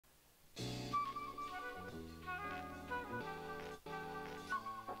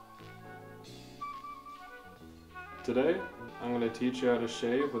Today, I'm going to teach you how to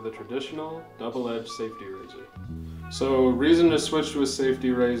shave with a traditional double-edged safety razor. So, reason to switch to a safety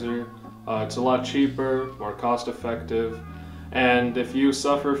razor, it's a lot cheaper, more cost-effective, and if you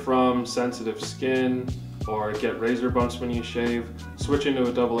suffer from sensitive skin or get razor bumps when you shave, switching to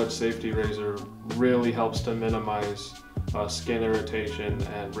a double-edged safety razor really helps to minimize skin irritation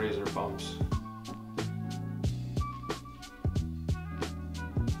and razor bumps.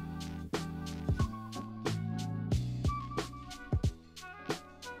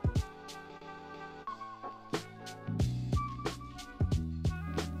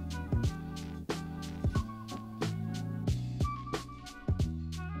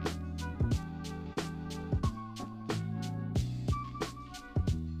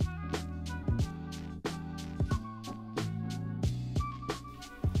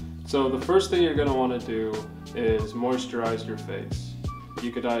 So the first thing you're going to want to do is moisturize your face.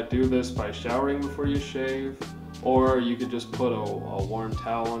 You could do this by showering before you shave, or you could just put a warm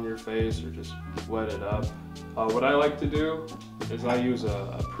towel on your face or just wet it up. What I like to do is I use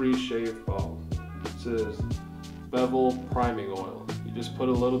a pre-shave balm. This is Bevel Priming Oil. You just put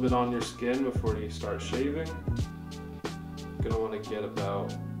a little bit on your skin before you start shaving. You're going to want to get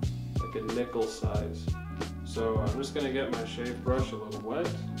about like a nickel size. So I'm just going to get my shave brush a little wet.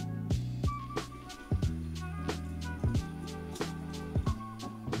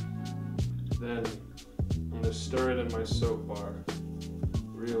 Then I'm going to stir it in my soap bar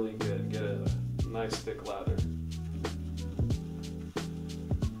really good, get a nice thick lather.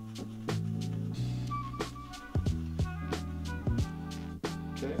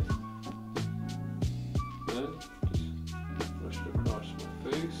 Okay, then just brush it across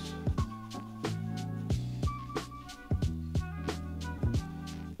my face.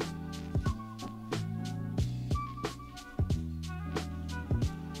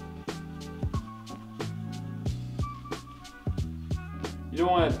 You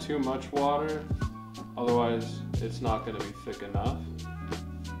don't want to add too much water, otherwise it's not going to be thick enough.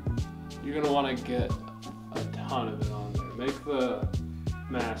 You're going to want to get a ton of it on there. Make the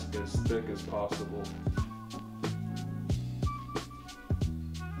mask as thick as possible.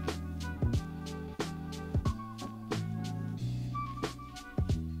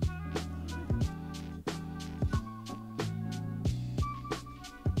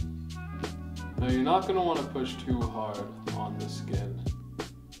 Now you're not going to want to push too hard on the skin.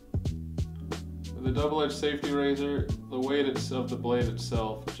 With a double-edged safety razor, the weight of the blade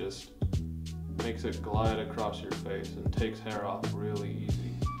itself just makes it glide across your face and takes hair off really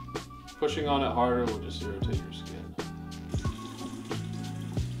easy. Pushing on it harder will just irritate your skin.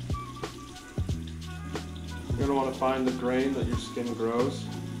 You're going to want to find the grain that your skin grows.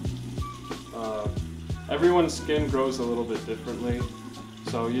 Everyone's skin grows a little bit differently,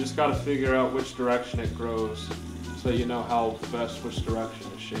 so you just got to figure out which direction it grows so that you know how best which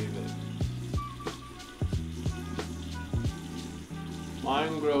direction to shave it.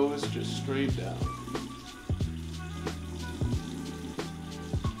 Mine grows just straight down.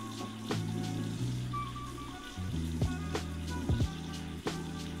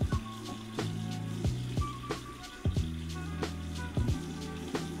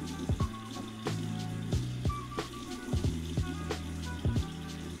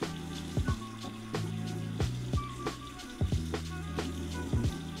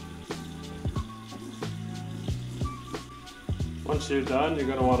 Once you're done, you're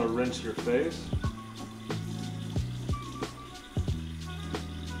going to want to rinse your face.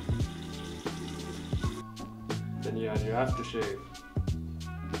 Then you add your aftershave.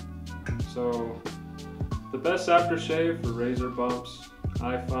 So the best aftershave for razor bumps,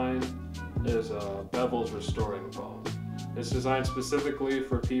 I find, is Bevel's Restoring Balm. It's designed specifically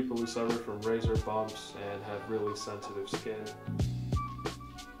for people who suffer from razor bumps and have really sensitive skin.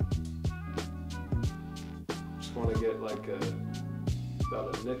 Just want to get like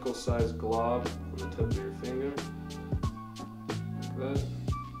about a nickel-sized glob on the tip of your finger, like that.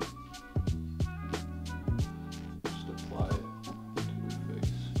 Just apply it to your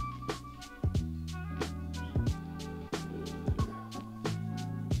face.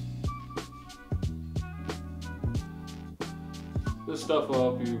 This stuff will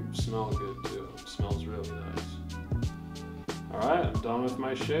help you smell good too. It smells really nice. Alright, I'm done with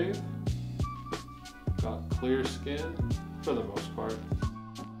my shave. Got clear skin for the most part.